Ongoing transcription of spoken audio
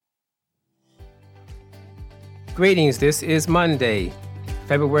Greetings, this is Monday,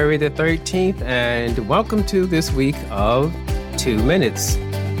 February the 13th, and welcome to this week of 2 Minutes.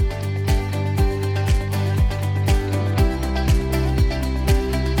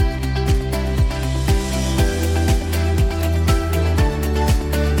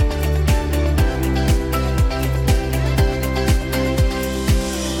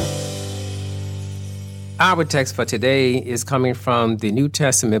 Our text for today is coming from the New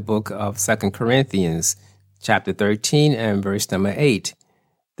Testament book of 2 Corinthians, chapter 13 and verse number 8.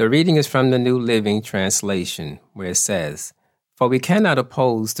 The reading is from the New Living Translation, where it says, "For we cannot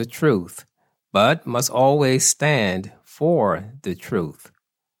oppose the truth, but must always stand for the truth."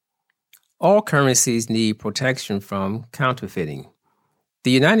 All currencies need protection from counterfeiting.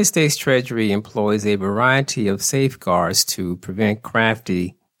 The United States Treasury employs a variety of safeguards to prevent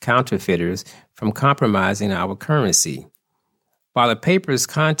crafty counterfeiters from compromising our currency. While the paper's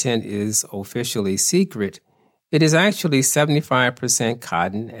content is officially secret, it is actually 75%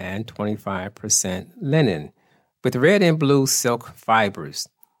 cotton and 25% linen, with red and blue silk fibers.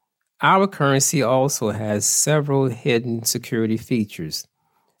 Our currency also has several hidden security features: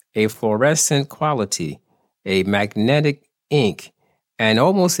 a fluorescent quality, a magnetic ink, an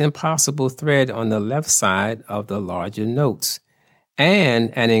almost impossible thread on the left side of the larger notes,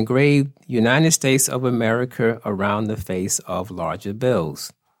 and an engraved United States of America around the face of larger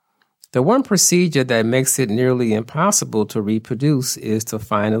bills. The one procedure that makes it nearly impossible to reproduce is the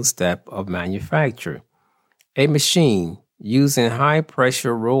final step of manufacture. A machine using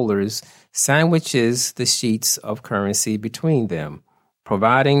high-pressure rollers sandwiches the sheets of currency between them,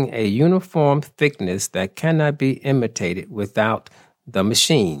 providing a uniform thickness that cannot be imitated without the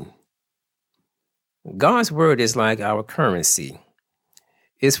machine. God's word is like our currency.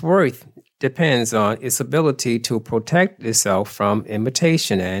 Its worth depends on its ability to protect itself from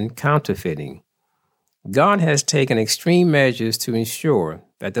imitation and counterfeiting. God has taken extreme measures to ensure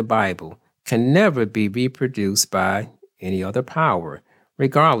that the Bible can never be reproduced by any other power,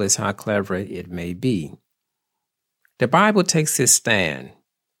 regardless how clever it may be. The Bible takes its stand,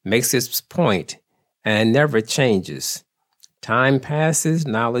 makes its point, and never changes. Time passes,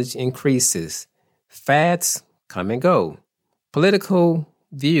 knowledge increases. Fads come and go. Political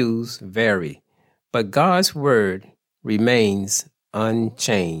views vary, but God's word remains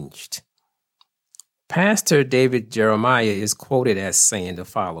unchanged. Pastor David Jeremiah is quoted as saying the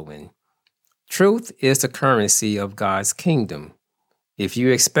following: "Truth is the currency of God's kingdom. If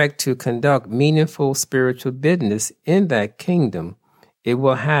you expect to conduct meaningful spiritual business in that kingdom, it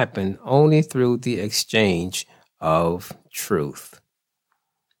will happen only through the exchange of truth."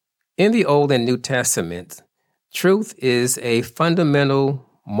 In the Old and New Testament, truth is a fundamental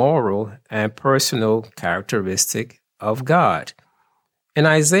moral and personal characteristic of God. In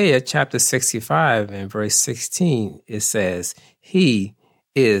Isaiah chapter 65 and verse 16, it says, "He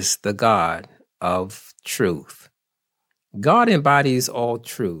is the God of truth." God embodies all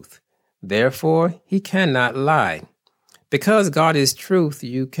truth. Therefore, he cannot lie. Because God is truth,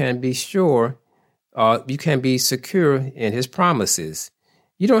 you can be secure in his promises.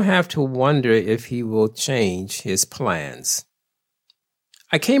 You don't have to wonder if he will change his plans.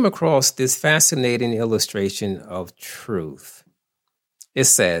 I came across this fascinating illustration of truth. It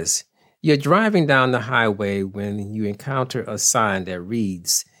says, you're driving down the highway when you encounter a sign that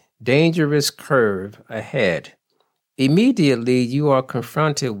reads, "Dangerous curve ahead." Immediately, you are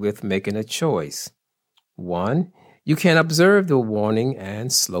confronted with making a choice. 1, you can observe the warning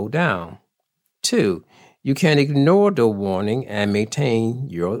and slow down. 2, you can ignore the warning and maintain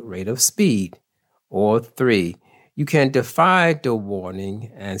your rate of speed. Or 3, you can defy the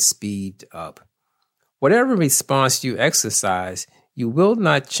warning and speed up. Whatever response you exercise, you will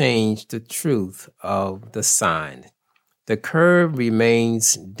not change the truth of the sign. The curve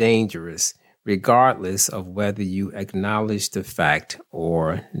remains dangerous, regardless of whether you acknowledge the fact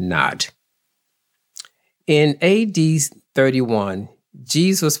or not. In AD 31,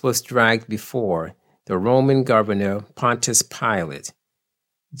 Jesus was dragged before the Roman governor Pontius Pilate.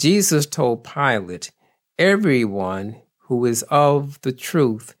 Jesus told Pilate, "Everyone who is of the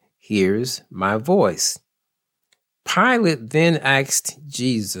truth hears my voice." Pilate then asked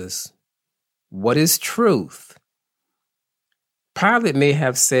Jesus, "What is truth?" Pilate may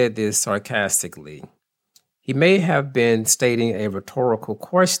have said this sarcastically. He may have been stating a rhetorical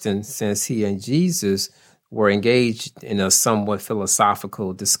question since he and Jesus were engaged in a somewhat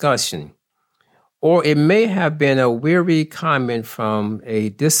philosophical discussion. Or it may have been a weary comment from a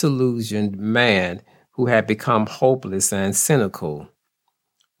disillusioned man who had become hopeless and cynical.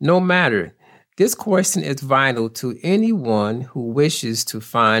 No matter, this question is vital to anyone who wishes to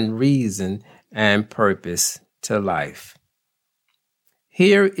find reason and purpose to life.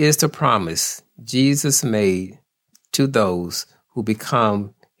 Here is the promise Jesus made to those who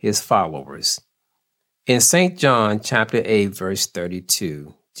become his followers. In St. John chapter 8, verse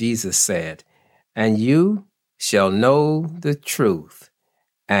 32, Jesus said, "And you shall know the truth,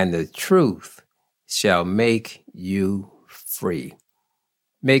 and the truth shall make you free."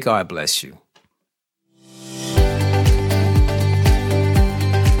 May God bless you.